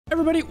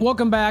Everybody,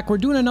 welcome back. We're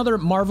doing another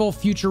Marvel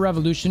Future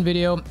Revolution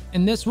video.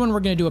 In this one, we're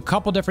going to do a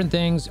couple different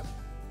things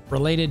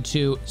related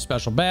to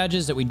special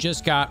badges that we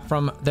just got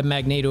from the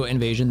Magneto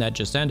invasion that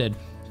just ended.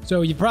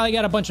 So you probably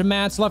got a bunch of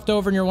mats left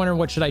over and you're wondering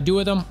what should I do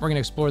with them. We're going to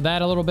explore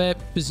that a little bit,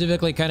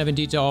 specifically kind of in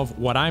detail of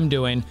what I'm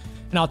doing.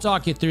 And I'll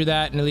talk you through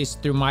that and at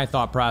least through my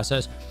thought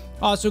process.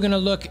 Also going to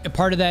look,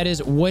 part of that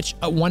is which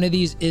one of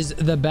these is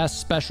the best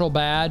special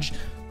badge.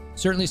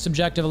 Certainly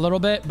subjective a little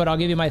bit, but I'll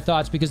give you my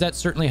thoughts because that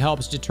certainly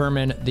helps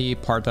determine the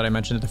part that I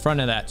mentioned at the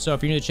front of that. So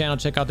if you're new to the channel,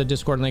 check out the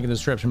Discord link in the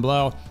description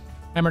below.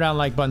 Hammer down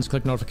like buttons,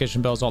 click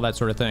notification bells, all that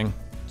sort of thing.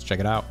 Let's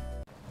check it out.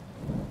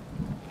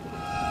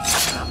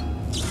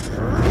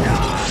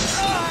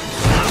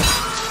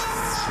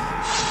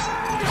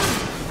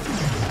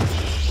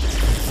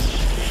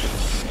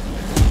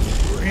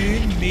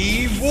 Bring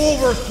me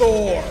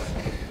WolverThor!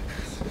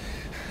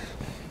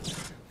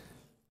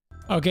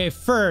 Okay,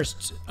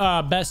 first,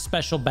 best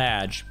special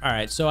badge. All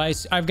right, so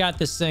I've got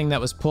this thing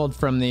that was pulled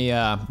from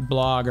the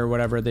blog or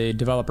whatever the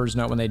developers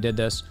note when they did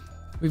this.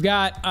 We've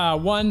got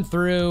 1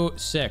 through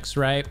 6,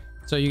 right?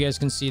 So you guys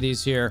can see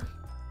these here.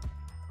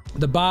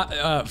 The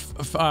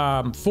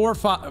 4,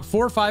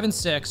 5, and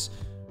 6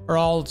 are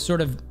all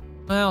sort of,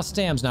 well,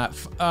 Stam's not.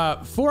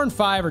 4 and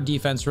 5 are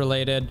defense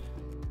related.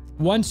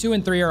 1, 2,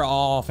 and 3 are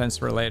all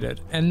offense related.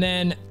 And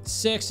then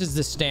 6 is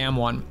the Stam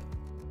one.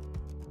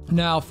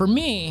 Now, for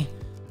me,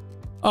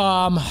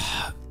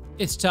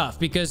 it's tough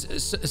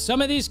because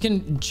some of these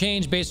can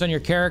change based on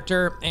your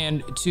character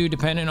and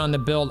dependent on the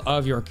build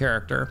of your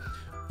character.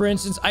 For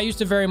instance, I used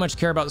to very much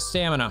care about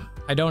stamina.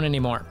 I don't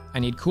anymore. I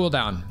need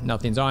cooldown.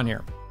 Nothing's on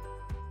here.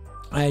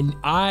 And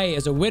I,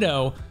 as a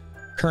widow,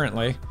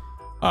 currently,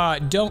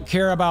 don't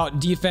care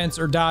about defense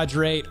or dodge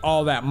rate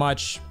all that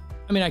much.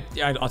 I mean,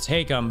 I'll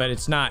take them, but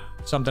it's not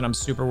something I'm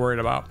super worried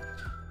about.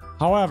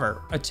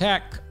 However,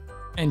 attack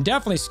and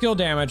definitely skill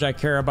damage I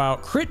care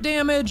about. Crit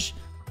damage,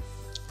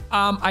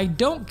 I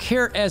don't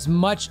care as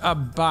much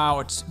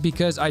about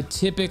because I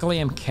typically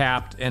am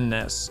capped in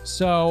this.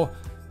 So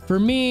for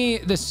me,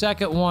 the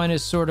second one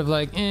is sort of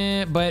like,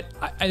 but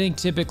I think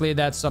typically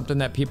that's something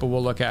that people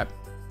will look at.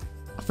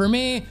 For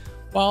me,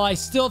 while I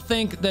still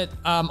think that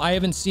I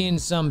haven't seen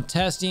some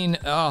testing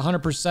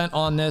 100%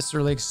 on this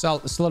or like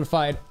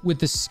solidified with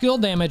the skill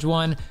damage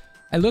one,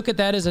 I look at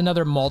that as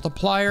another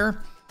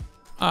multiplier.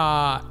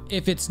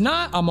 If it's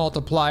not a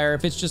multiplier,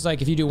 if it's just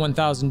like if you do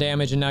 1,000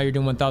 damage and now you're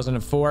doing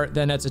 1,004,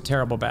 then that's a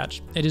terrible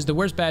badge. It is the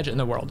worst badge in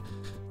the world.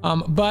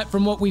 But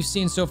from what we've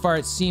seen so far,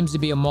 it seems to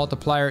be a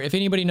multiplier. If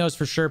anybody knows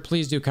for sure,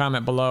 please do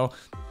comment below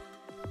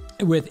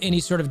with any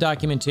sort of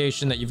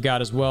documentation that you've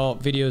got as well.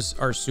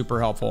 Videos are super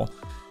helpful.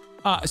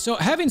 So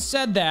having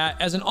said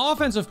that, as an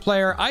offensive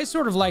player, I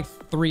sort of like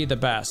 3 the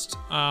best.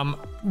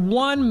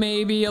 1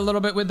 maybe a little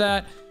bit with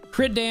that.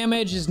 Crit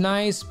damage is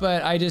nice,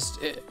 but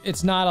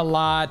it's not a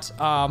lot.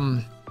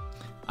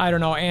 I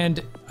don't know.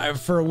 And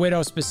for a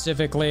widow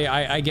specifically,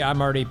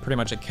 I'm already pretty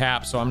much at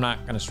cap, so I'm not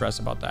going to stress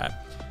about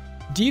that.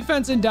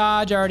 Defense and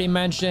dodge, I already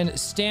mentioned.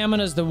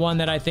 Stamina is the one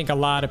that I think a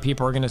lot of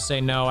people are going to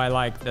say, no, I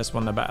like this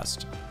one the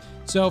best.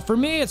 So for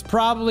me, it's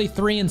probably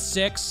 3 and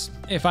 6.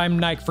 If I'm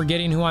like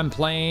forgetting who I'm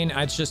playing,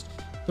 it's just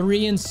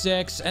 3 and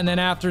 6. And then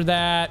after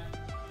that,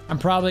 I'm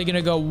probably going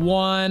to go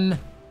 1,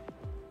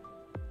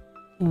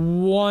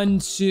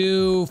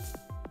 2,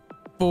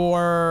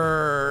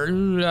 4.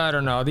 I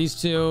don't know.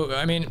 These two,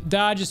 I mean,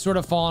 dodge is sort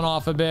of falling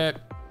off a bit.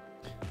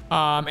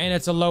 And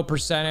it's a low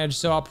percentage.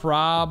 So I'll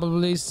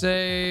probably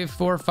say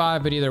 4 or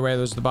 5, but either way,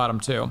 those are the bottom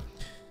 2.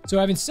 So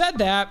having said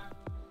that,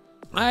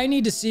 I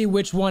need to see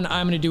which one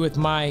I'm going to do with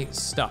my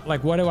stuff.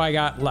 Like, what do I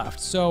got left?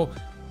 So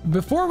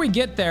before we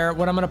get there,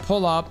 what I'm going to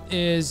pull up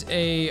is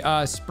a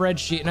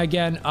spreadsheet. And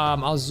again,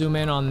 I'll zoom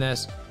in on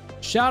this.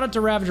 Shout out to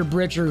Ravager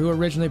Britcher, who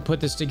originally put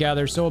this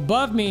together. So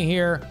above me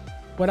here,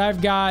 what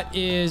I've got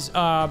is,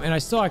 and I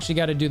still actually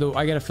got to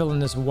I got to fill in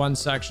this one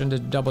section to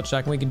double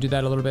check, and we can do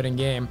that a little bit in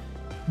game.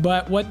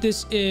 But what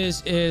this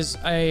is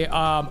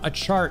a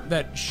chart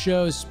that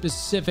shows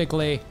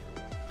specifically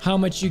how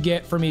much you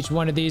get from each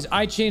one of these.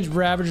 I changed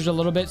Ravagers a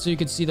little bit so you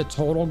could see the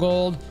total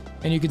gold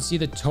and you can see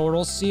the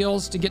total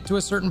seals to get to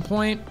a certain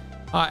point,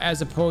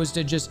 as opposed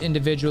to just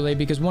individually,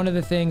 because one of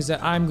the things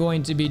that I'm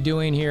going to be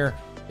doing here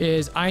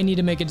is I need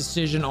to make a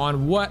decision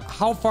on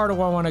how far do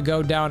I want to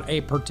go down a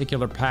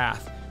particular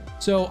path.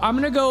 So I'm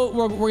going to go,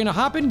 we're going to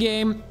hop in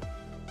game.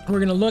 We're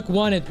going to look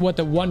at what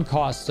the one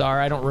costs are.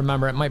 I don't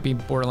remember. It might be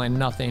borderline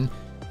nothing.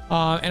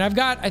 And I've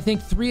got, I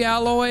think, 3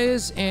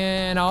 alloys,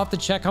 and I'll have to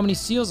check how many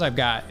seals I've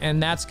got.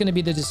 And that's going to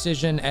be the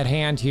decision at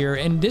hand here.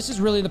 And this is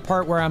really the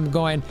part where I'm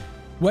going,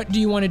 what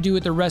do you want to do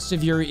with the rest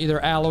of your either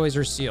alloys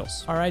or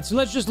seals? All right, so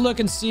let's just look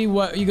and see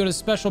what you go to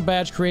special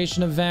badge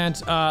creation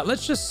event.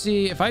 Let's just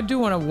see if I do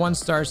want a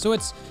 1-star. So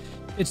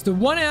it's the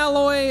 1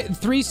 alloy,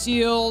 3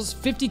 seals,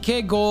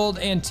 50k gold,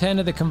 and 10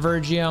 of the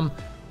convergium.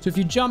 So if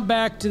you jump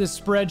back to the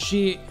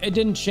spreadsheet, it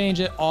didn't change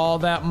it all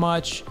that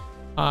much.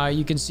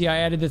 You can see I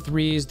added the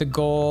 3s, the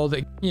gold.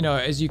 You know,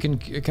 as you can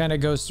kind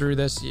of go through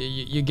this,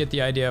 you get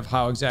the idea of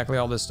how exactly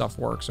all this stuff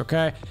works,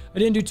 okay? I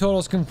didn't do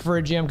totals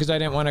convergium because I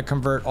didn't want to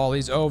convert all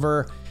these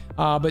over.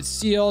 But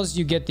seals,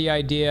 you get the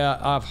idea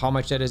of how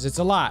much that is. It's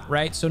a lot,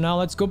 right? So now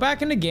let's go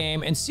back into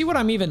game and see what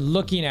I'm even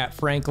looking at,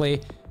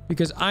 frankly,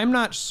 because I'm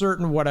not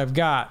certain what I've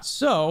got.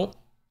 So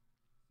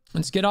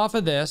let's get off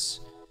of this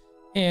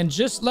and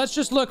let's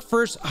just look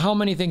first. How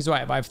many things do I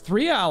have? I have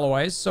 3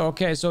 alloys. So,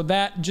 okay, so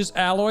that just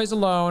alloys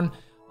alone,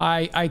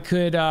 I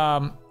could,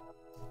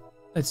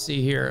 let's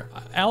see here.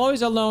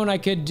 Alloys alone, I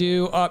could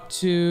do up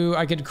to,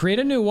 I could create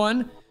a new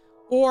one,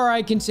 or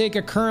I can take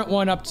a current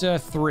one up to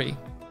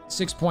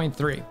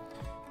 6.3.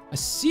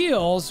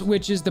 Seals,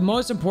 which is the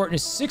most important,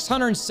 is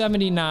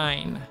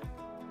 679.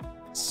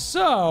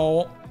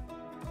 So,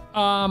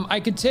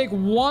 I could take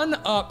one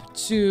up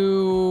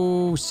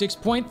to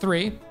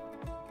 6.3.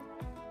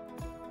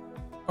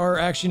 Or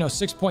actually, no,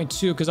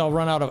 6.2, because I'll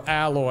run out of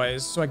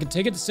alloys. So I could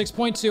take it to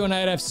 6.2 and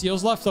I'd have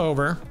seals left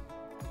over.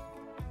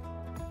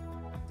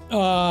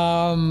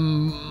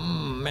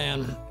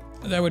 Man,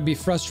 that would be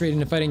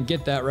frustrating if I didn't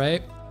get that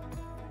right.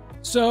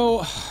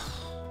 So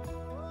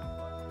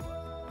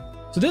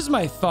this is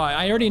my thought.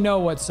 I already know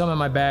what's some in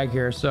my bag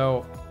here.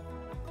 So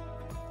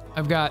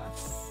I've got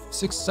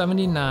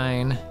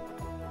 679.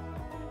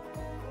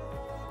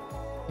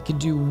 I could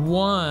do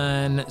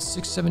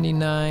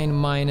 679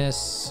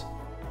 minus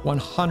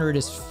 100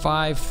 is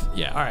 5.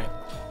 Yeah, all right.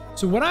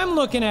 So what I'm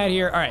looking at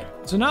here, all right.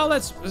 So now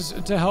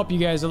to help you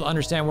guys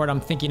understand what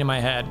I'm thinking in my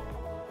head.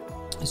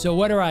 So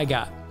what do I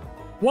got?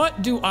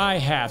 What do I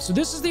have? So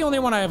this is the only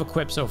one I have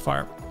equipped so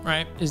far,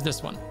 right? Is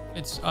this one.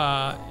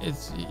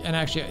 And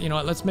actually, you know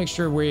what? Let's make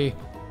sure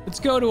let's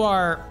go to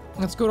our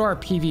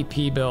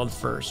PvP build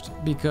first,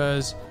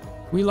 because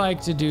we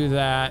like to do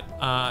that.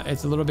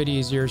 It's a little bit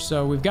easier.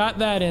 So we've got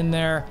that in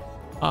there.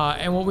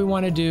 And what we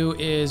want to do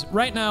is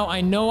right now,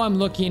 I know I'm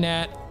looking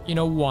at,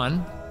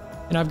 1,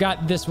 and I've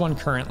got this one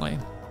currently.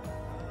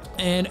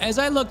 And as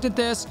I looked at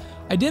this,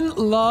 I didn't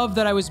love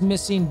that I was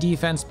missing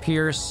defense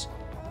pierce,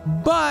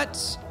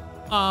 but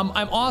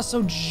I'm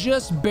also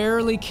just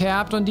barely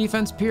capped on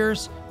defense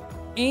pierce.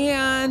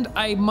 And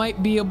I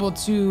might be able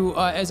to,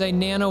 as I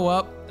nano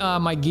up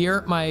my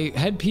gear, my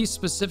headpiece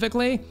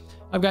specifically,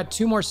 I've got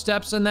 2 more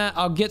steps in that.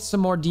 I'll get some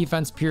more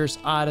defense pierce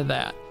out of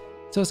that.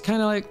 So it's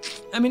kind of like,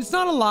 I mean, it's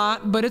not a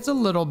lot, but it's a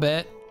little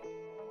bit.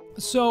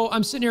 So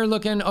I'm sitting here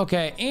looking,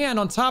 okay. And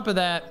on top of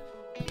that,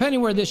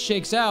 depending where this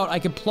shakes out, I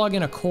could plug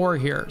in a core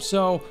here.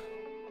 So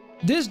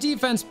this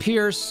defense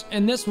pierce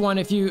and this one,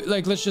 if you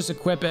like, let's just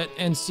equip it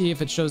and see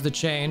if it shows the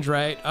change,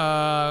 right?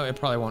 It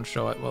probably won't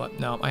show it. Well,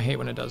 no, I hate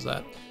when it does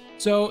that.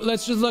 So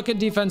let's just look at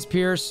defense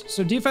pierce.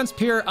 So defense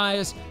pierce,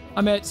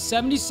 I'm at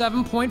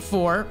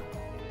 77.4.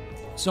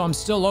 So I'm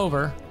still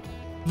over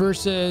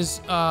versus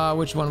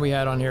which one we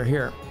had on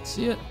here.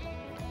 See it?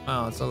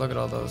 Oh, so look at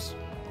all those.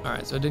 All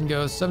right, so it didn't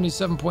go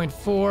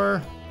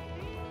 77.4.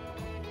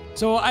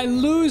 So I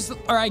lose,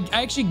 or I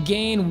actually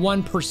gain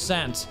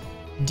 1%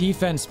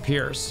 defense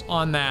pierce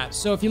on that.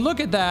 So if you look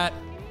at that,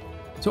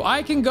 so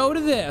I can go to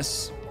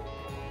this,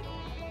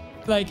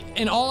 like,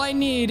 and all I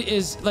need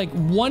is like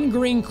 1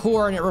 green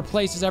core and it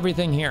replaces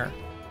everything here.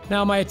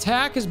 Now my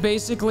attack is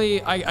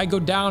basically, I go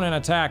down in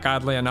attack,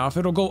 oddly enough.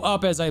 It'll go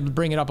up as I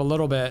bring it up a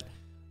little bit.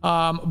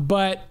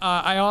 But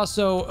I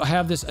also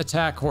have this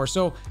attack core.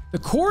 So the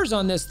cores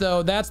on this,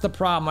 though, that's the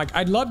problem. Like,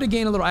 I'd love to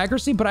gain a little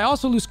accuracy, but I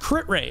also lose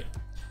crit rate.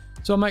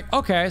 So I'm like,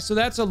 okay, so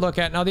that's a look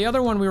at. Now the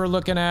other one we were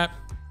looking at,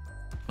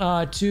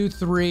 2,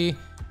 3.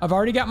 I've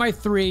already got my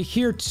 3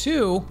 here,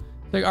 2.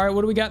 Like, all right,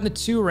 what do we got in the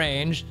 2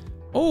 range?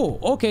 Oh,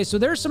 okay, so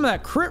there's some of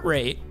that crit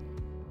rate,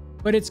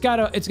 but it's got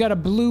a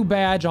blue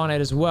badge on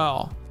it as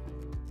well.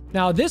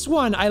 Now this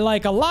one I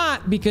like a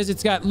lot because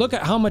it's got, look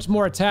at how much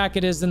more attack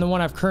it is than the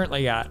one I've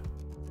currently got.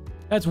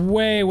 That's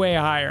way, way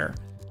higher.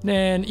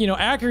 And,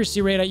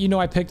 accuracy rate,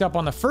 I picked up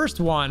on the first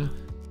one.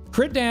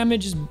 Crit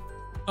damage is,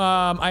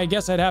 I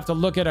guess I'd have to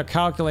look at a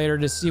calculator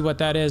to see what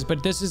that is,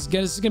 but this is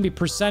gonna be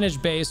percentage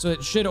based, so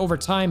it should over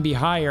time be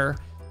higher.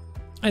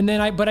 And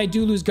then but I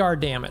do lose guard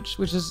damage,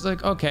 which is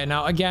like, okay,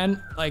 now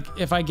again, like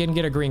if I can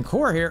get a green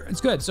core here, it's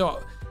good.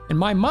 So in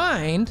my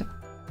mind,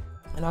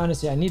 and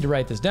honestly, I need to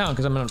write this down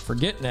because I'm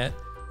forgetting it,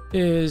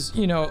 is,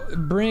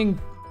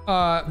 bring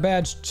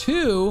badge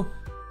 2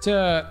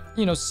 to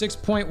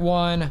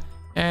 6.1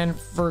 and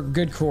for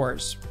good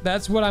cores.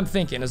 That's what I'm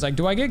thinking, is like,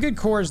 do I get good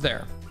cores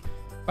there?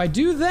 If I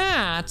do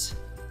that,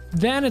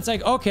 then it's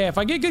like, okay, if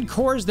I get good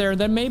cores there,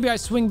 then maybe I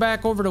swing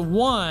back over to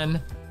 1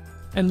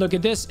 and look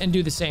at this and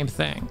do the same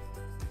thing,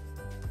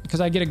 because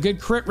I get a good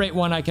crit rate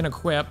one I can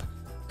equip,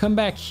 come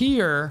back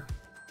here,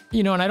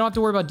 and I don't have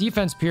to worry about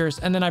defense pierce,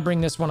 and then I bring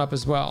this one up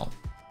as well,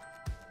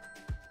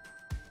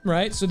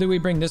 right? So do we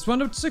bring this one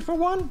to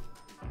 6.1?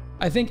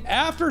 I think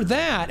after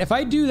that, if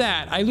I do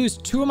that, I lose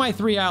 2 of my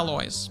 3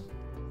 alloys.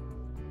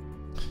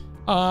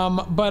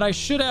 But I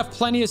should have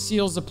plenty of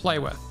seals to play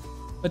with.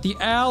 But the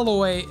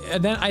alloy,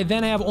 I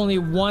then have only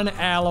 1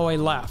 alloy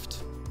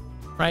left,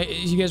 right?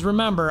 You guys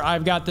remember,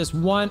 I've got this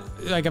one,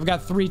 like I've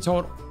got 3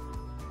 total.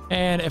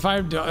 And if I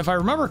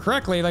remember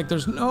correctly, like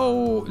there's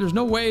no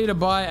way to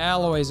buy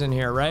alloys in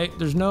here, right?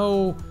 There's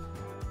no,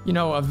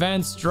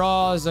 events,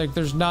 draws, like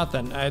there's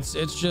nothing.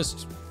 It's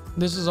just,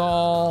 this is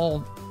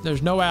all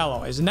There's no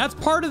alloys. And that's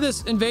part of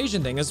this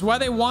invasion thing. That's why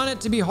they want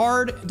it to be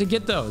hard to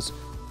get those.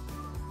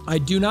 I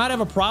do not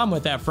have a problem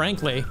with that,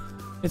 frankly.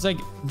 It's like,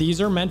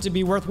 these are meant to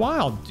be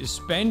worthwhile. Just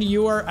spend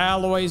your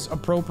alloys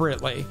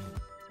appropriately.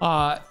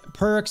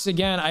 Perks,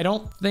 again, I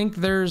don't think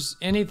there's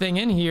anything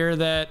in here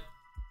that,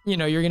 you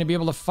know, you're going to be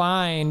able to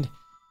find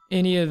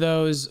any of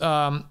those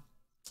alloys.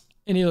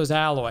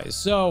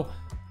 So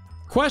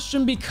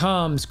question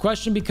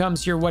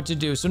becomes here what to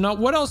do. So now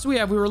what else do we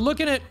have? We were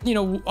looking at, you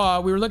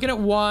know, we were looking at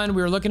 1,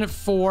 we were looking at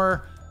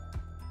 4,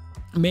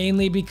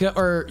 mainly because,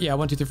 or yeah,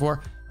 1, 2, 3,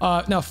 4.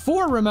 Now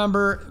 4,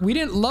 remember, we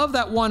didn't love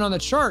that 1 on the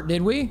chart,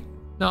 did we?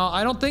 No,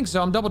 I don't think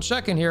so. I'm double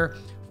checking here.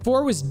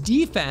 4 was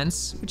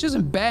defense, which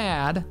isn't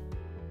bad.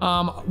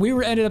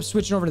 We ended up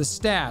switching over to the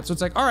stats. So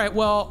it's like, all right,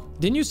 well,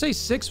 didn't you say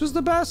 6 was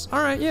the best?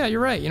 All right, yeah,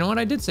 you're right. You know what?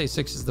 I did say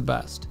 6 is the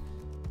best.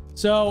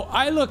 So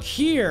I look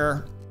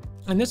here,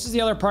 and this is the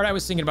other part I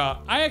was thinking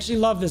about. I actually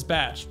love this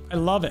badge. I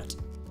love it,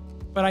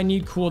 but I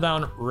need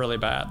cooldown really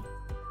bad.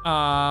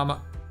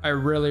 I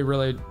really,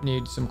 really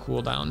need some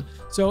cooldown.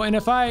 So, and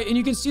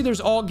you can see there's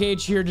all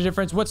gauge here, the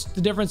difference. What's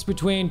the difference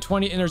between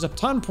 20, and there's a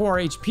ton more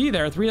HP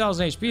there,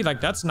 3,000 HP,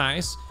 like that's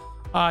nice.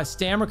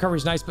 Stam recovery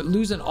is nice, but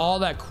losing all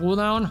that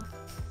cooldown,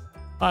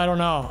 I don't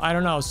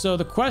know. So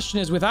the question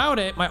is, without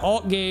it, my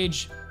alt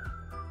gauge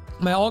is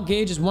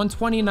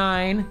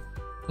 129.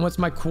 What's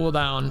my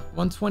cooldown?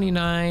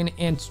 129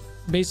 and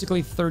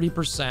basically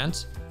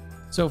 30%.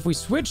 So if we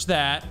switch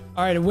that,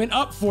 all right, it went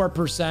up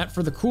 4%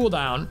 for the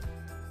cooldown,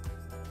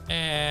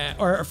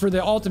 or for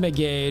the ultimate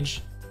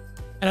gauge,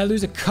 and I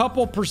lose a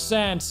couple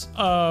percent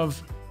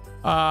of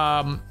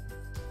the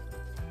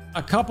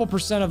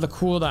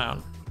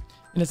cooldown.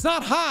 And it's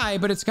not high,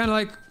 but it's kind of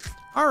like,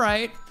 all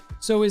right,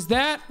 so is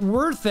that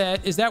worth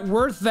it? Is that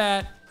worth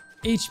that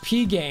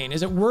HP gain?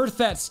 Is it worth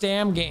that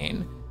stam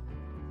gain?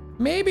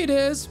 Maybe it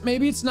is,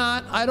 maybe it's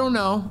not, I don't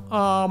know.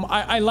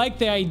 I like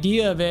the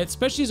idea of it,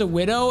 especially as a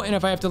widow, and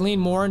if I have to lean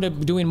more into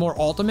doing more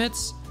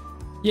ultimates.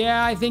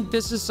 Yeah, I think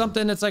this is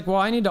something that's like, well,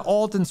 I need to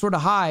ult and sort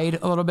of hide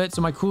a little bit,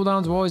 so my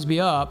cooldowns will always be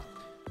up.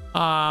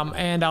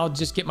 And I'll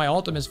just get my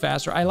ultimates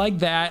faster. I like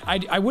that.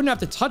 I wouldn't have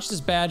to touch this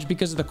badge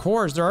because of the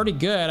cores. They're already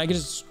good. I could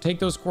just take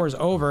those cores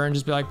over and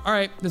just be like, all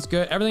right, that's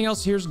good. Everything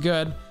else here is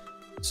good.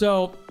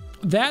 So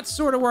that's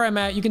sort of where I'm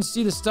at. You can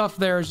see the stuff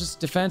there is just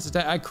defense.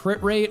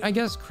 Crit rate, I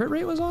guess. Crit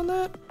rate was on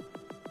that?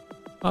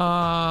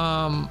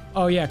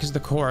 Oh yeah, because the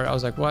core. I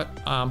was like, what?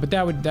 But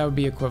that would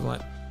be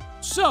equivalent.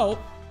 So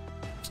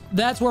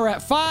that's where we're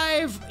at.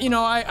 5, you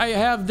know, I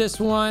have this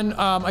one.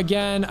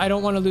 Again, I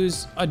don't want to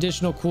lose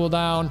additional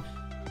cooldown.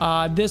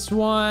 This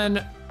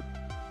one,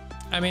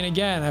 I mean,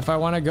 again, if I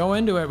want to go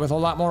into it with a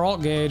lot more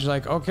alt gauge,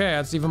 like, okay,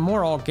 that's even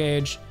more alt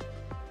gauge.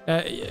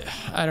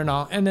 I don't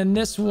know. And then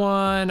this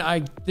one, I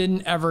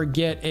didn't ever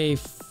get a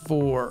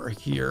 4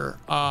 here.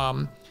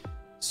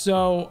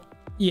 So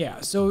yeah,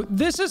 so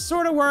this is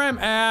sort of where I'm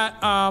at.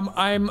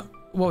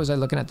 What was I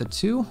looking at? The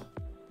 2?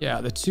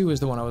 Yeah, the 2 is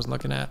the one I was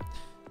looking at.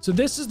 So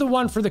this is the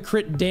one for the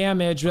crit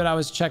damage that I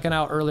was checking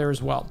out earlier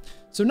as well.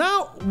 So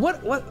now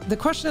what the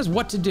question is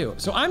what to do.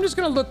 So I'm just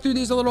going to look through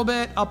these a little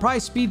bit. I'll probably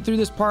speed through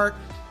this part,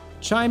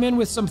 chime in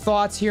with some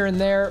thoughts here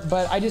and there,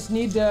 but I just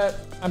need to,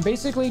 I'm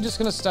basically just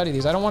going to study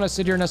these. I don't want to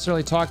sit here and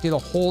necessarily talk to you the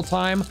whole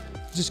time. I'm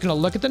just going to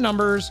look at the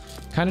numbers,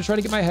 kind of try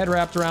to get my head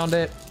wrapped around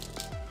it,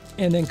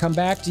 and then come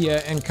back to you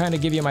and kind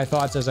of give you my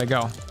thoughts as I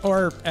go.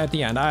 Or at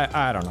the end,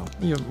 I don't know.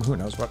 Who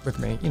knows what with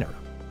me, you know.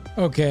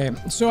 Okay,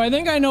 so I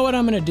think I know what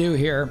I'm going to do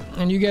here,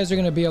 and you guys are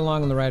going to be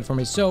along on the ride for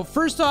me. So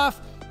first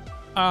off,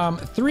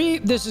 3,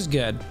 this is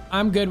good.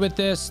 I'm good with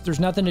this. There's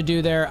nothing to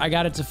do there. I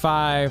got it to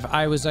 5.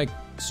 I was like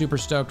super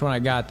stoked when I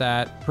got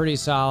that. Pretty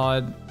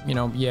solid, you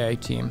know, yay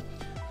team.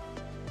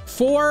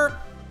 4,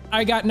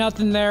 I got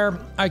nothing there.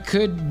 I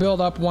could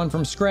build up one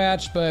from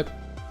scratch, but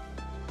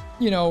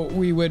you know,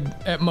 we would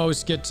at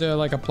most get to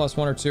like a +1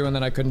 or 2, and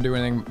then I couldn't do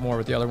anything more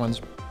with the other ones.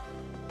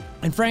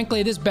 And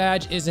frankly, this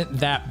badge isn't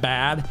that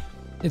bad.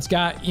 It's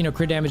got, you know,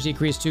 crit damage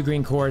decrease, 2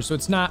 green cores, so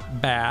it's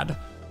not bad.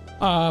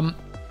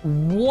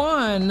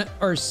 1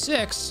 or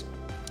 6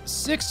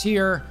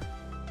 here.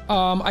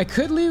 I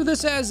could leave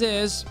this as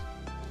is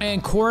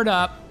and core it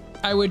up.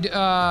 I would,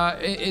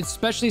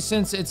 especially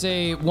since it's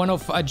a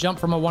jump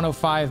from a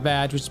 105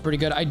 badge, which is pretty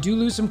good. I do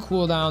lose some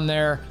cooldown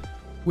there,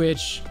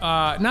 which,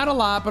 not a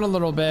lot, but a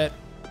little bit.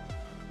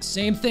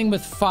 Same thing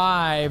with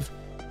 5.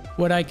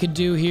 What I could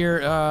do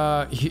here,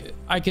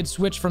 I could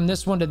switch from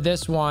this one to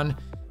this one,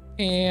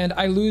 and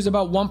I lose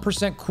about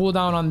 1%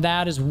 cooldown on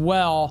that as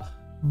well.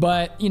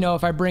 But, you know,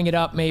 if I bring it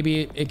up,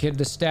 maybe the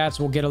stats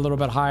will get a little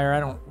bit higher. I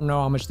don't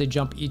know how much they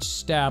jump each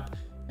step.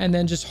 And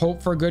then just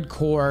hope for good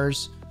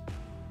cores.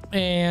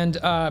 And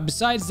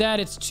besides that,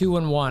 it's 2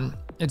 and 1.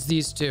 It's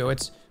these two.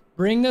 It's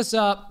bring this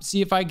up,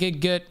 see if I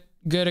get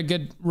a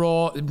good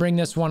roll. Bring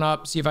this one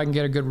up, see if I can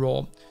get a good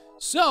roll.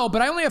 So,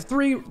 but I only have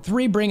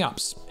three bring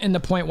ups in the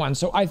 0.1.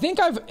 So I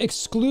think I've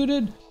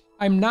excluded,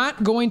 I'm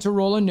not going to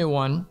roll a new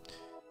one.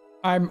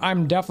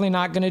 I'm definitely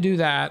not going to do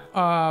that.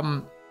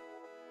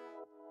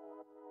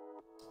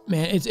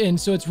 Man,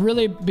 so it's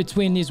really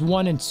between these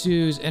 1 and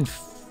 2s and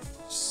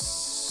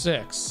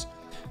 6.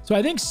 So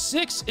I think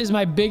 6 is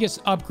my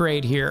biggest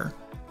upgrade here.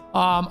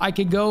 I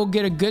could go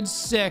get a good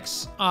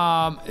 6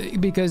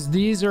 because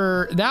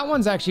that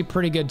one's actually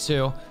pretty good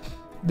too.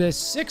 The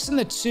 6 and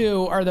the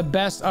 2 are the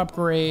best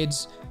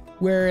upgrades,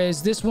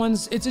 whereas this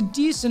it's a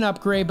decent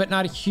upgrade, but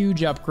not a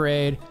huge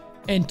upgrade.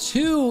 And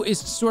 2 is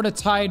sort of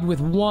tied with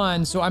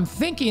 1. So I'm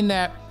thinking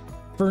that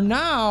for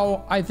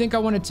now, I think I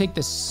want to take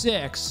the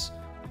 6,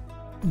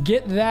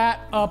 get that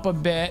up a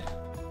bit,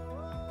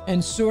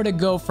 and sort of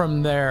go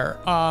from there.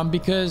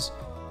 Because,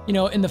 you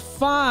know, in the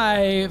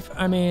 5,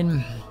 I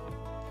mean,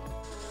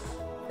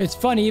 it's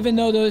funny, even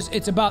though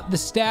it's about the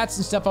stats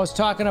and stuff I was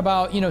talking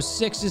about, you know,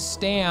 6 is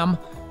stam,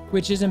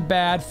 which isn't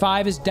bad.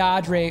 5 is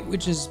dodge rate,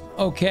 which is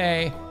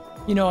okay.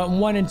 You know, and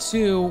 1 and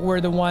 2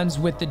 were the ones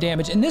with the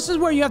damage. And this is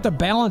where you have to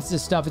balance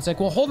this stuff. It's like,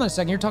 well, hold on a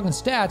second. You're talking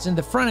stats. And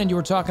the front end, you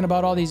were talking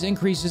about all these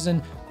increases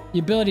in the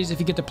abilities if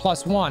you get to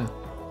 +1.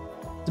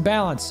 It's a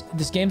balance.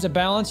 This game's a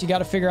balance. You got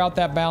to figure out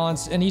that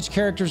balance. And each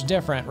character's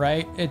different,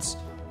 right?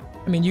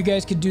 I mean, you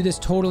guys could do this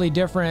totally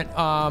different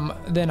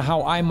than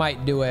how I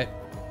might do it.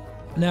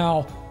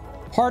 Now,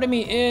 part of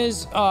me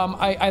is,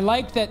 I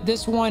like that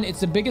this one, it's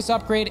the biggest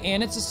upgrade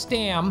and it's a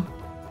stam.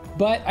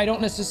 But I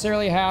don't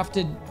necessarily have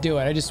to do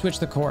it. I just switch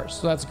the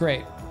course. So that's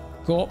great.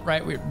 Cool.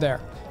 Right. We're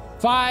there.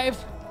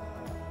 5.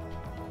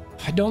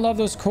 I don't love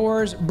those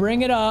cores.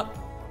 Bring it up.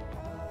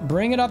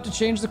 Bring it up to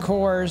change the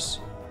cores.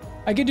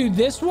 I could do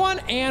this one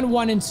and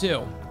 1 and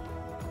 2.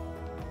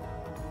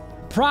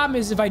 Problem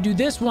is, if I do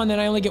this one, then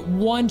I only get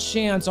 1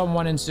 chance on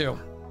 1 and 2.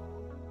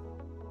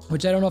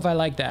 Which I don't know if I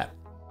like that.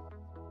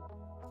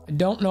 I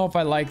don't know if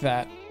I like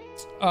that.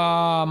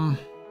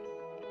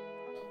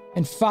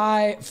 And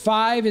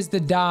 5 is the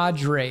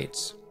dodge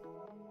rate.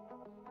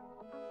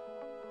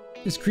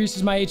 This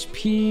increases my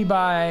HP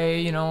by,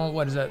 you know,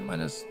 what is that?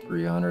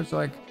 -300. So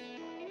like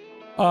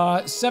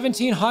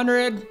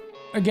 1700.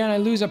 Again, I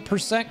lose a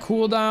 %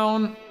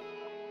 cooldown.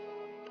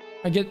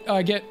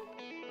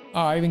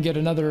 I even get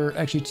another,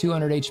 actually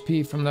 200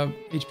 HP from the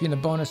HP in the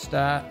bonus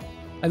stat.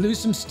 I lose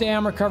some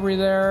stam recovery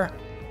there.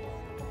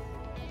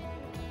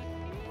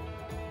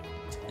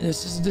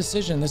 This is a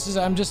decision.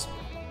 I'm just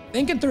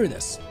thinking through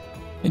this.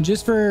 And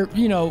just for,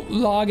 you know,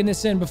 logging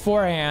this in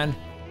beforehand,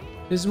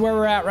 this is where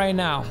we're at right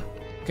now,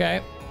 okay?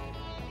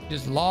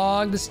 Just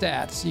log the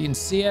stats so you can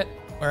see it,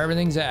 where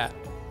everything's at.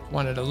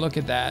 Wanted to look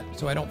at that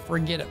so I don't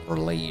forget it for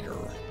later.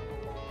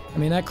 I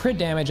mean, that crit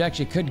damage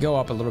actually could go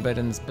up a little bit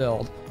in this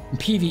build. In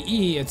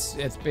PvE, it's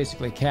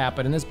basically capped,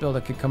 but in this build,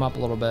 it could come up a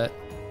little bit.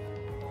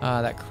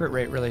 That crit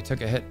rate really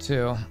took a hit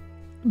too.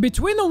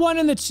 Between the 1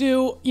 and the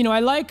 2, you know, I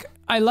like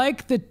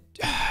the...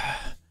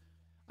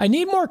 I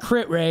need more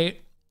crit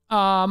rate.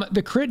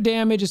 The crit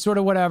damage is sort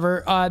of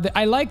whatever.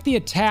 I like the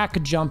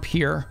attack jump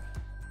here.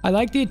 I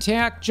like the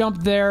attack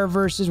jump there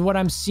versus what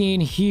I'm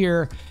seeing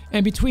here.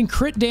 And between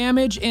crit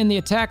damage and the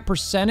attack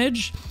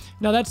percentage,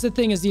 now that's the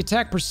thing, is the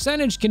attack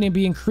percentage can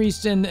be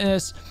increased in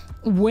this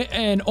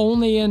and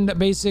only in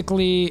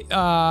basically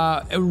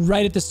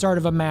right at the start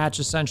of a match,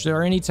 essentially,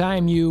 or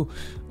anytime you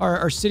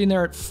are sitting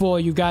there at full,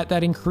 you've got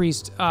that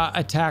increased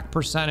attack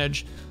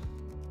percentage.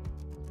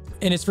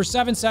 And it's for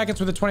 7 seconds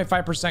with a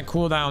 25%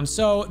 cooldown.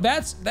 So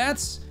that's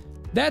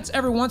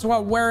every once in a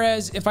while.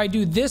 Whereas if I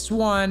do this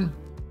one,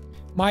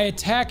 my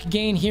attack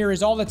gain here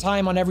is all the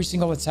time on every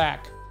single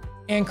attack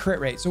and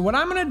crit rate. So what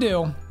I'm gonna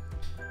do,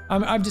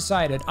 I've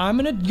decided, I'm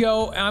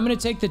gonna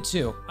take the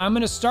 2. I'm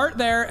gonna start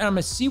there and I'm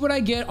gonna see what I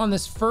get on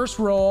this first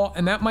roll,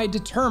 and that might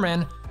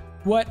determine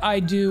what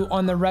I do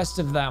on the rest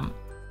of them.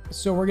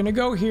 So we're gonna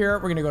go here,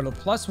 we're gonna go to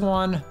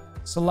 +1,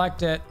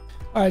 select it.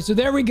 All right, so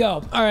there we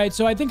go. All right,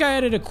 so I think I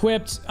had it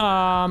equipped,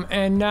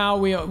 and now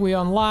we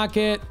unlock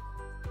it.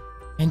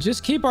 And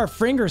just keep our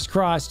fingers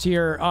crossed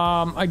here.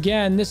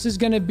 Again, this is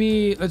gonna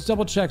be, let's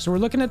double check. So we're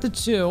looking at the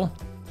 2.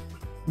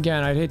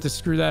 Again, I'd hate to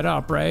screw that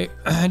up, right?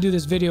 I do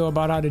this video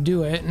about how to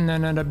do it and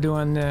then end up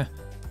doing the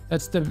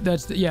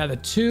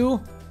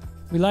 2.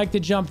 We like the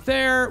jump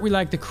there. We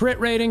like the crit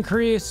rate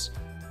increase.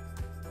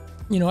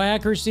 You know,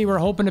 accuracy, we're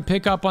hoping to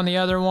pick up on the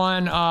other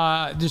one.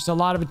 Just a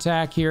lot of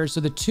attack here.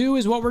 So the 2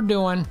 is what we're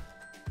doing.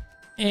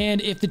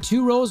 And if the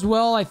 2 rolls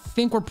well, I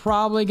think we're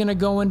probably going to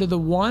go into the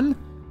 1.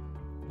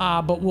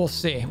 But we'll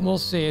see. We'll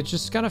see. It's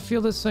just got to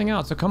feel this thing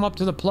out. So come up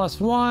to the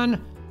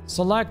 +1.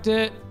 Select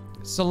it.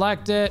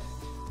 Select it.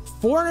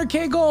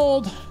 400k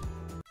gold.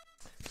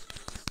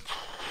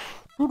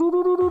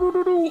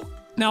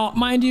 Now,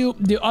 mind you,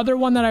 the other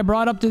one that I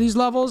brought up to these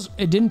levels,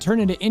 it didn't turn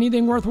into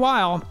anything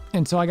worthwhile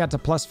until I got to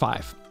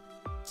 +5.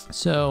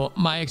 So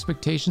my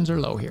expectations are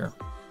low here.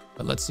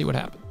 But let's see what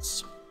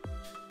happens.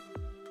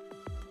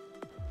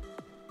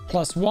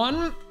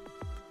 +1.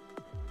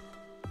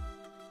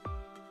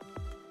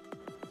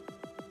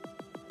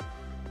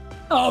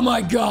 Oh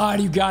my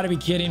God, you gotta be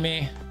kidding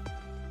me.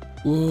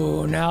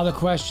 Ooh, now the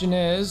question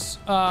is,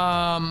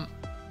 do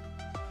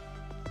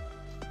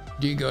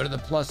you go to the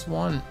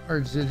 +1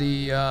 or to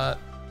the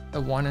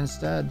 1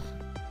 instead?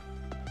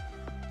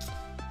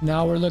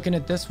 Now we're looking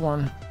at this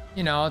one.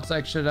 You know, it's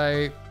like, should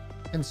I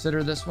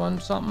consider this one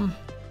something?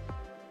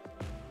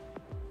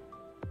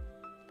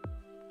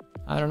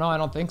 I don't know. I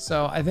don't think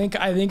so. I think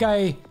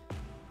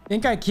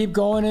I keep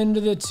going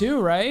into the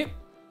 2, right?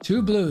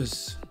 2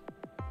 blues.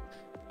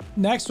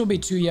 Next will be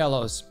 2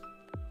 yellows.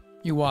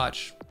 You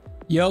watch.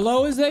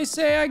 YOLO, as they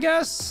say, I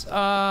guess.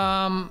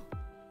 So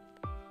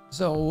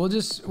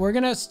we're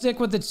gonna stick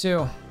with the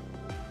 2.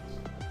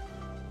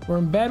 We're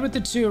in bed with the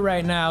 2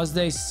 right now, as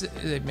they say.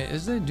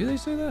 Do they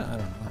say that? I don't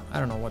know. I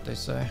don't know what they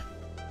say.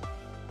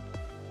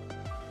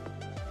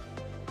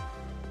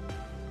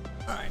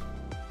 All right.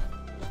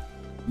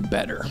 You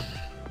better.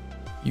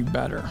 You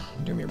better.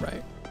 Do me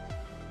right.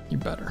 You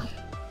better.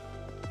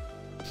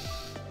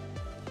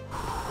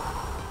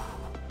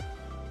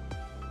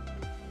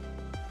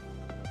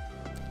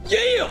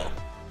 Yeah!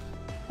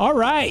 All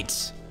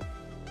right.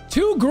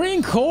 2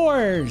 green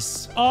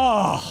cores.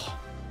 Oh,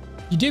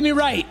 you did me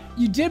right.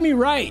 You did me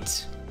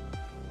right.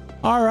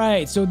 All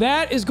right, so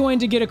that is going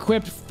to get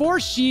equipped for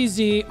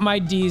Sheezy, my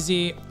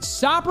DZ.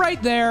 Stop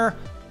right there.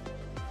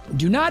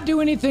 Do not do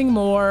anything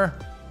more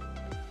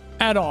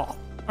at all.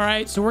 All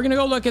right, so we're gonna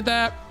go look at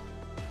that.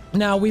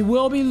 Now, we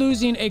will be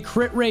losing a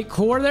crit rate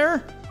core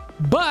there,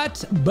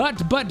 but,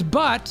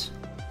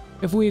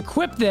 if we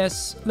equip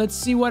this, let's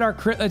see what our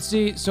crit, let's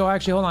see. So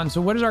actually, hold on.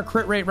 So what is our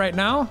crit rate right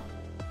now?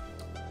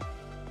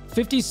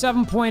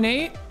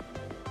 57.8.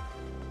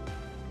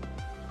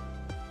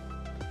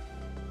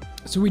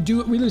 So we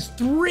lose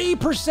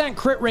 3%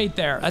 crit rate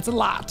there. That's a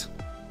lot.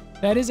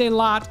 That is a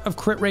lot of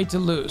crit rate to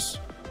lose.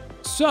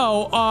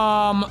 So,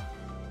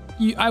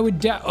 I would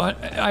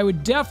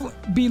definitely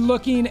be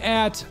looking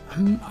at,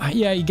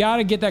 yeah, you got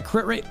to get that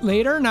crit rate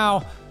later.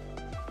 Now,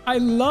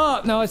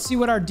 now let's see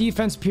what our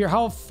defense peer,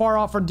 how far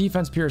off our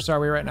defense pierce are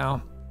we right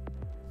now?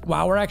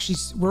 Wow,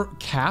 we're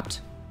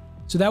capped.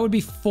 So that would be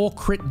full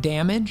crit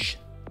damage.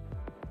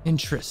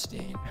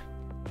 Interesting.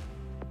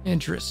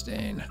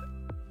 Interesting.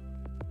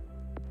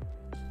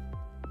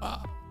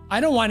 I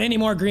don't want any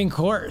more green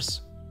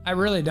cores. I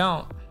really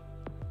don't.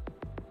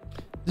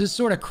 This is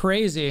sort of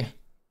crazy.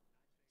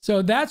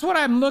 So that's what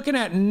I'm looking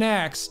at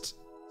next.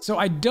 So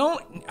I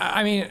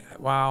mean,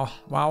 wow.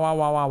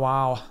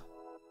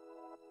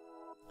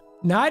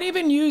 Not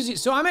even using,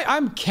 so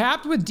I'm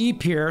capped with D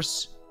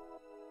Pierce.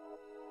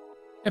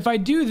 If I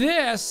do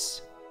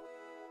this,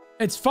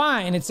 it's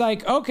fine. It's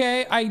like,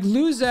 okay, I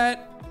lose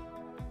that,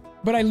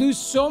 but I lose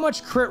so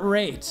much crit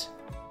rate.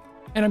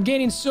 And I'm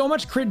gaining so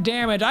much crit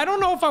damage. I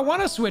don't know if I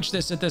want to switch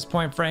this at this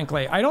point,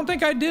 frankly. I don't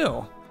think I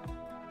do.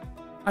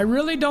 I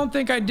really don't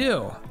think I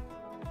do.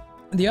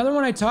 The other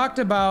one I talked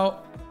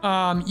about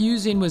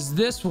using was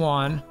this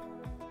one,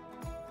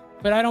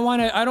 but I don't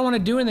want to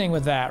do anything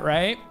with that,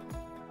 right?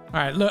 All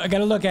right, look, I got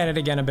to look at it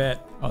again a bit.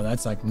 Oh,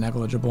 that's like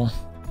negligible.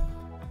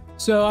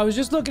 So I was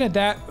just looking at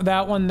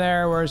that one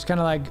there, where it's kind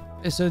of like,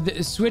 so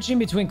switching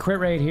between crit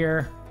rate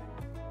here.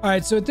 All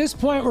right, so at this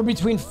point we're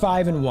between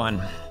 5 and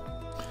 1.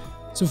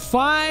 So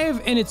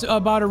 5, and it's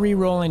about a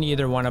re-roll in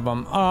either one of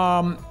them.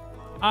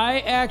 I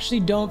actually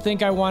don't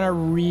think I want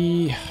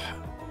to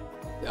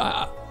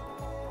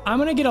I'm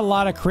gonna get a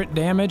lot of crit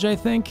damage, I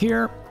think,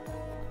 here,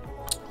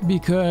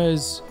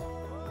 because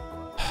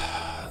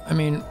I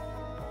mean,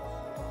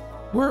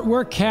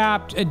 we're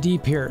capped at D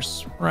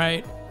Pierce,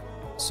 right?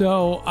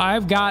 So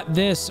I've got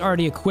this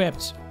already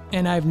equipped,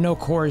 and I have no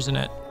cores in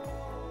it.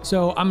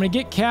 So I'm gonna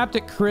get capped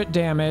at crit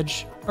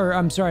damage, or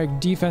I'm sorry,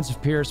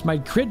 defensive pierce. My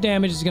crit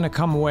damage is gonna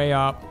come way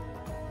up,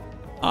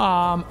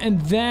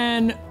 and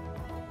then,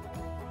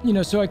 you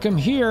know, so I come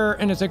here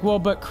and it's like, well,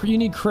 but you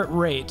need crit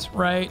rate,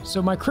 right?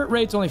 So my crit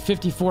rate's only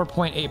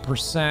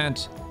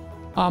 54.8%.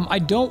 I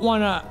don't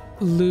want to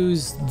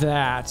lose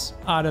that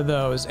out of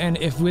those. And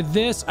if with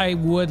this, I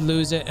would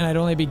lose it, and I'd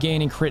only be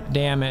gaining crit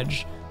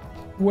damage,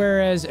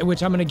 whereas,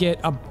 which I'm going to get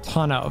a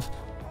ton of.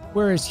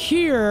 Whereas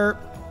here,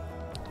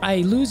 I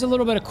lose a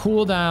little bit of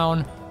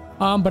cooldown,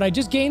 but I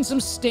just gain some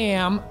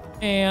stam,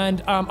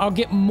 and I'll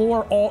get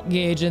more alt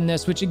gauge in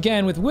this, which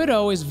again, with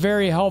Widow is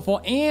very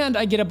helpful, and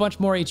I get a bunch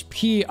more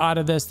HP out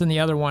of this than the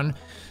other one.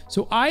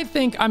 So I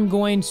think I'm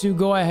going to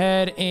go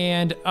ahead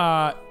and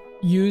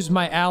use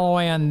my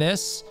alloy on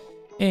this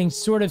and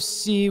sort of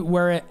see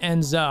where it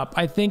ends up.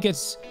 I think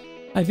it's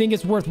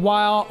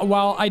worthwhile.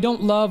 While I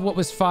don't love what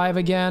was 5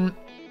 again,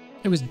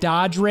 it was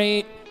dodge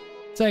rate.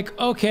 It's like,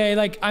 okay,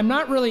 like I'm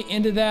not really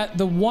into that.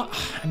 The one,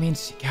 I mean,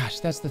 gosh,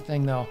 that's the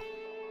thing though.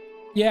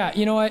 Yeah,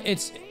 you know what?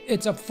 It's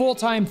a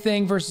full-time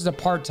thing versus a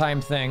part-time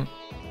thing.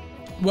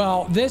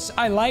 Well, this,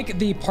 I like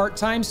the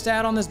part-time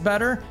stat on this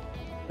better.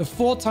 The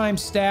full-time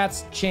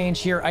stats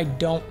change here, I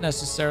don't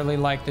necessarily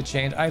like the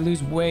change. I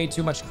lose way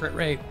too much crit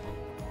rate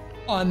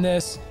on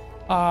this.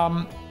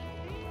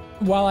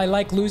 While I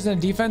like losing a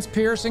defense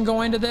pierce and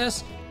going to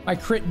this, my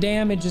crit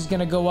damage is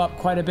gonna go up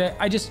quite a bit.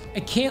 I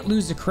can't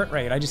lose the crit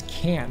rate. I just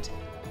can't.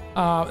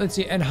 Let's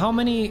see, and how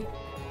many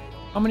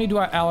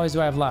alloys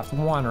do I have left?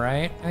 1,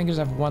 right? I think I just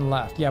have 1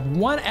 left. Yeah,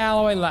 1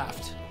 alloy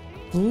left.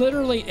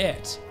 Literally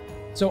it.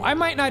 So I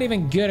might not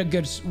even get a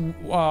good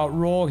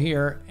roll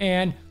here.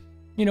 And,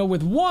 you know,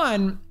 with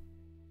 1,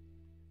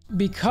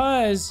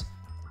 because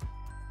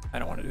I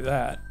don't want to do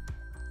that.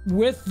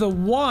 With the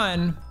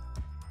 1,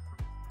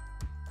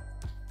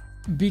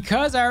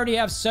 because I already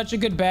have such a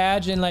good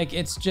badge, and like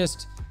it's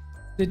just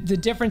the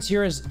difference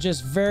here is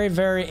just very,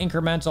 very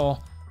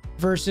incremental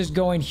versus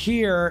going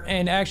here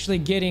and actually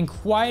getting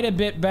quite a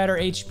bit better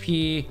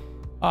HP.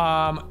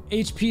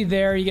 HP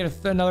there, you get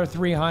another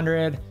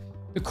 300.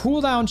 The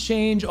cooldown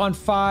change on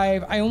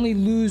 5, I only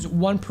lose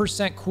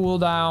 1%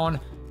 cooldown,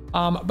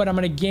 but I'm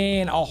gonna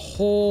gain a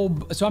whole,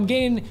 so I'm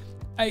gaining,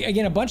 I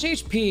gain a bunch of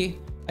HP,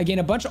 I gain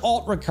a bunch of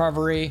alt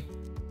recovery,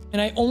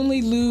 and I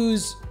only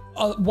lose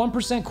a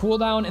 1%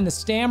 cooldown in the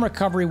stam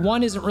recovery.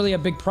 1 isn't really a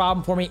big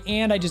problem for me,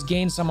 and I just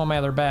gained some on my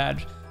other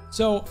badge.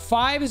 So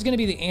 5 is gonna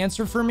be the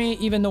answer for me,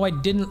 even though I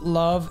didn't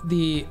love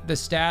the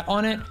stat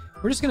on it.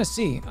 We're just gonna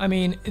see. I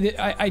mean,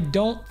 I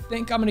don't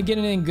think I'm gonna get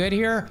anything good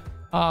here,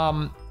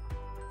 but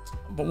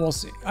we'll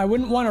see. I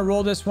wouldn't want to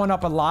roll this one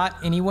up a lot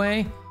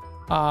anyway,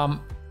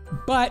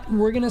 but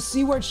we're gonna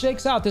see where it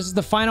shakes out. This is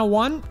the final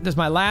one. This is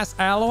my last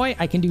alloy.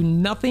 I can do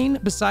nothing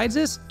besides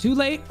this. Too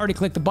late, already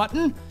clicked the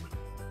button.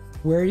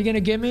 Where are you gonna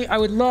give me? I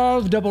would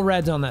love double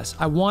reds on this.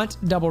 I want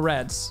double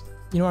reds.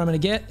 You know what I'm gonna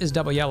get is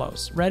double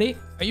yellows. Ready?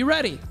 Are you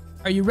ready?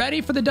 Are you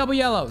ready for the double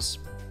yellows?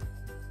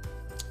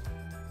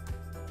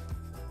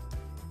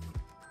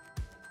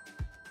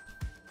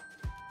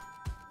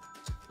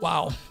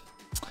 Wow.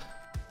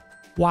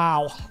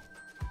 Wow.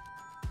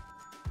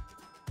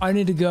 I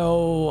need to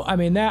go. I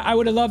mean, that I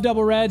would have loved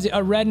double reds.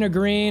 A red and a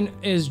green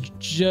is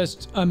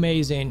just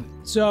amazing.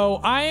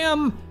 So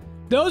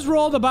those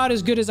rolled about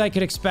as good as I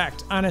could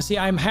expect. Honestly,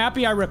 I'm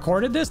happy I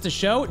recorded this to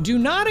show. Do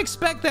not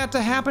expect that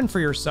to happen for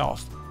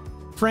yourself.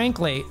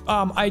 Frankly,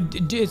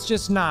 it's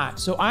just not.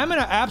 So I'm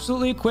gonna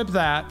absolutely equip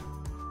that.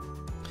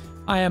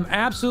 I am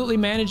absolutely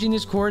managing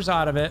these cores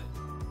out of it.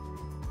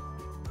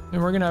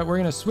 And we're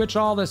gonna switch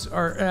all this,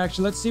 or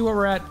actually, let's see what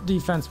we're at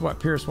defense,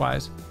 Pierce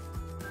wise.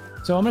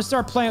 So I'm gonna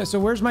start playing. So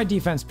where's my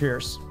defense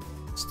Pierce?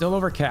 Still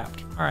over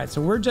capped. All right,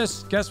 so we're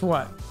just, guess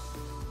what?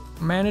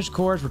 Manage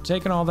cores, we're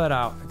taking all that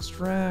out.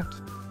 Extract.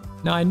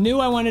 Now I knew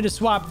I wanted to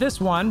swap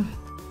this one.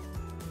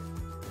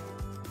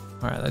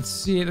 All right, let's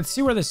see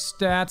where the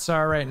stats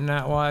are right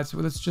now. Well,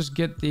 let's just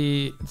get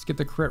the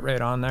crit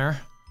rate on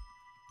there.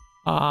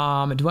 Do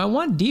I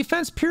want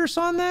defense Pierce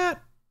on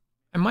that?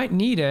 I might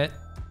need it.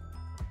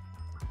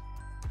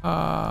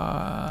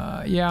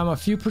 Yeah, I'm a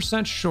few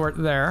percent short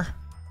there,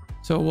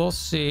 so we'll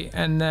see.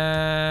 And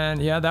then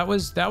yeah, that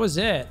was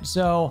it.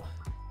 So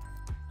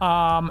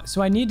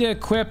so I need to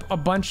equip a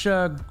bunch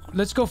of,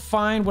 let's go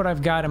find what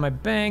I've got in my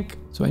bank.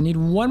 So I need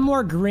one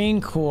more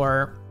green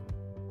core.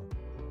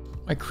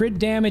 My crit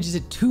damage is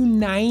at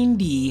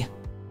 290.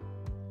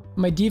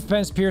 My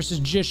defense Pierce is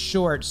just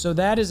short, so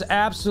that is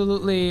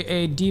absolutely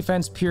a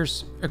defense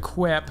Pierce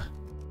equip.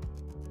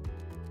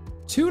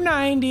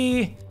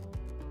 290.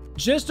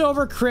 Just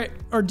over crit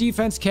or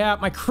defense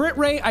cap. My crit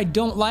rate I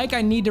don't like.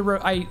 I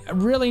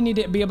really need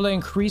to be able to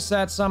increase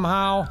that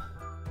somehow.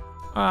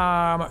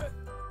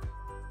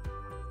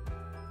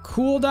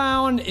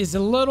 Cooldown is a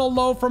little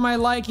low for my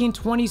liking,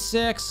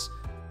 26.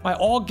 My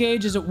all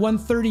gauge is at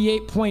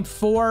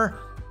 138.4.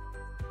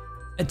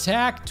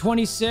 Attack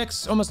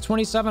 26, almost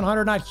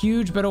 2700, not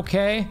huge, but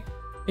okay.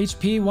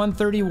 HP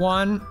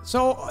 131,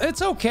 so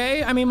it's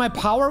okay. I mean, my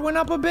power went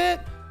up a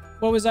bit.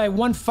 What was I,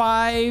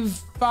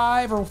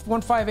 155 or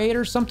 158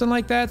 or something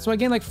like that? So I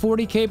gained like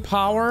 40k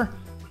power.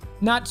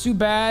 Not too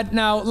bad.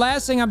 Now,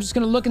 last thing, I'm just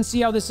gonna look and see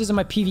how this is in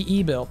my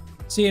PvE build.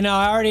 See, now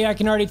I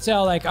can already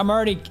tell, like, I'm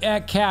already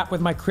at cap with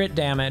my crit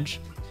damage.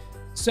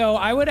 So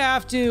I would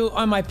have to,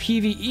 on my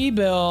PvE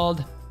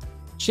build,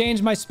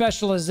 change my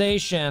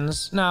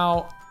specializations.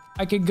 Now,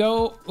 I could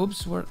go,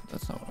 oops,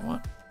 that's not what I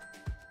want.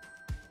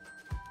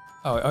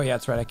 Oh yeah,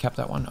 that's right, I kept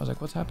that one. I was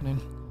like, what's happening?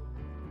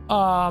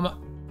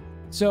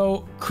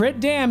 So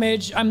crit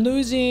damage, I'm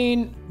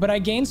losing, but I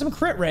gained some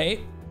crit rate,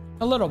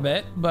 a little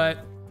bit, but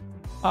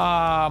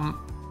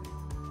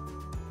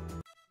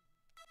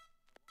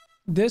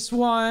this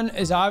one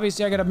is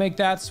obviously I gotta make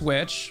that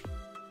switch.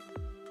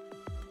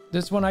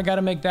 This one I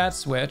gotta make that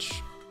switch.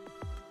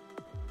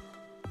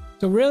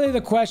 So really the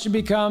question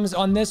becomes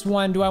on this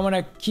one, do I want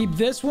to keep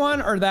this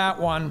one or that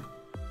one?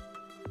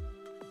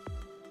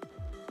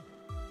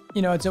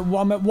 You know,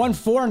 I'm at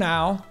 1.4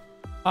 now.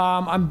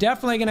 I'm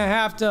definitely gonna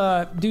have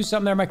to do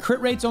something there. My crit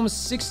rate's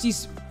almost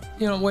 60,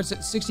 you know, what's it,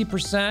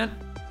 60%?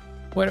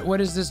 What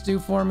does this do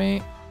for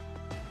me?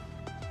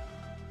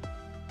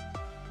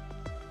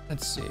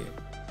 Let's see.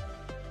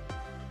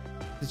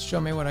 Does it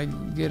show me what I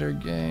get or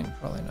gain?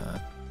 Probably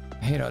not.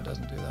 I hate how it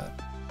doesn't do that.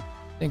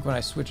 I think when I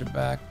switch it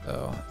back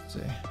though, let's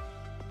see.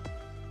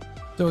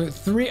 So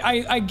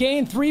I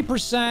gain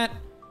 3%.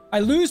 I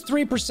lose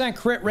 3%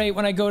 crit rate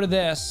when I go to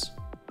this.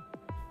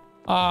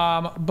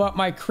 But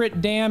my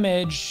crit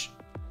damage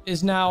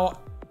is now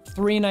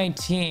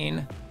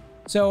 319.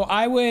 So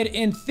I would,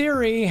 in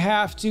theory,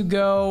 have to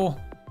go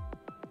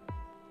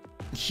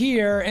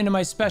here into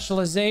my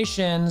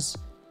specializations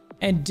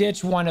and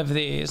ditch one of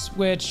these,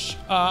 which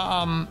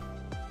I'm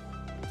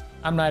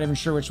not even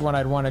sure which one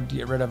I'd want to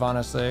get rid of,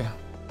 honestly.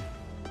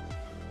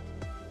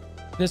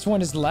 This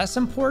one is less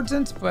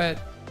important, but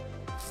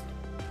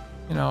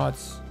you know,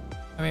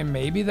 I mean,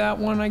 maybe that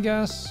one, I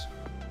guess.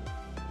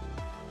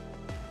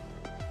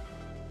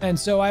 And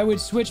so I would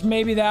switch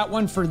maybe that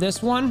one for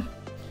this one,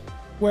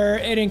 where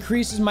it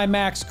increases my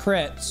max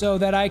crit so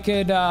that I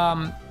could,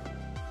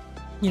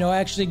 you know,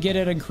 actually get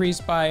it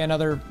increased by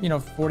another, you know,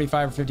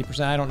 45 or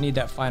 50%. I don't need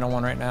that final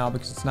one right now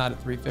because it's not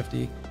at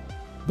 350.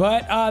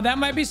 But that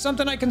might be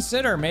something I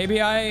consider.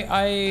 Maybe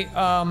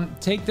I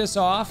take this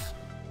off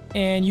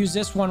and use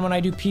this one when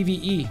I do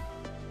PvE.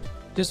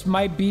 This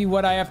might be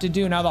what I have to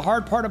do. Now, the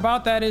hard part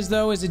about that is,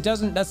 though, is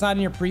that's not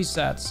in your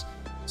presets.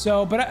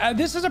 So, but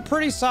this is a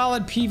pretty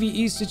solid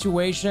PvE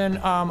situation.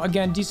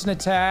 Again, decent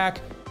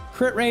attack.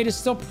 Crit rate is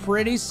still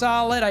pretty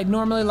solid. I'd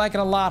normally like it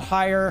a lot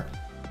higher.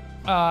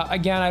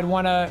 Again, I'd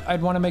want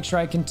to make sure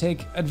I can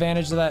take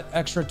advantage of that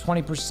extra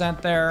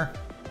 20% there.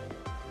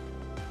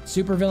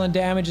 Supervillain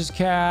damage is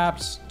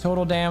capped.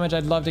 Total damage,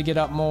 I'd love to get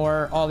up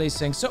more. All these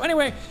things. So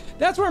anyway,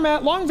 that's where I'm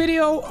at. Long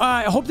video.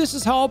 I hope this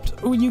has helped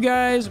you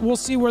guys. We'll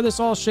see where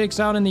this all shakes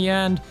out in the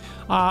end.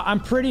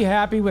 I'm pretty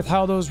happy with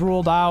how those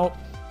rolled out.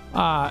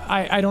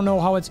 I don't know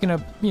how it's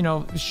gonna, you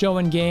know, show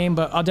in game,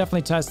 but I'll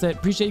definitely test it.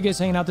 Appreciate you guys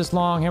hanging out this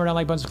long. Hammer down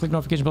like buttons, click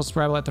notification bell,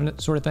 subscribe, all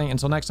that sort of thing.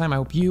 Until next time, I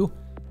hope you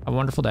have a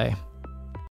wonderful day.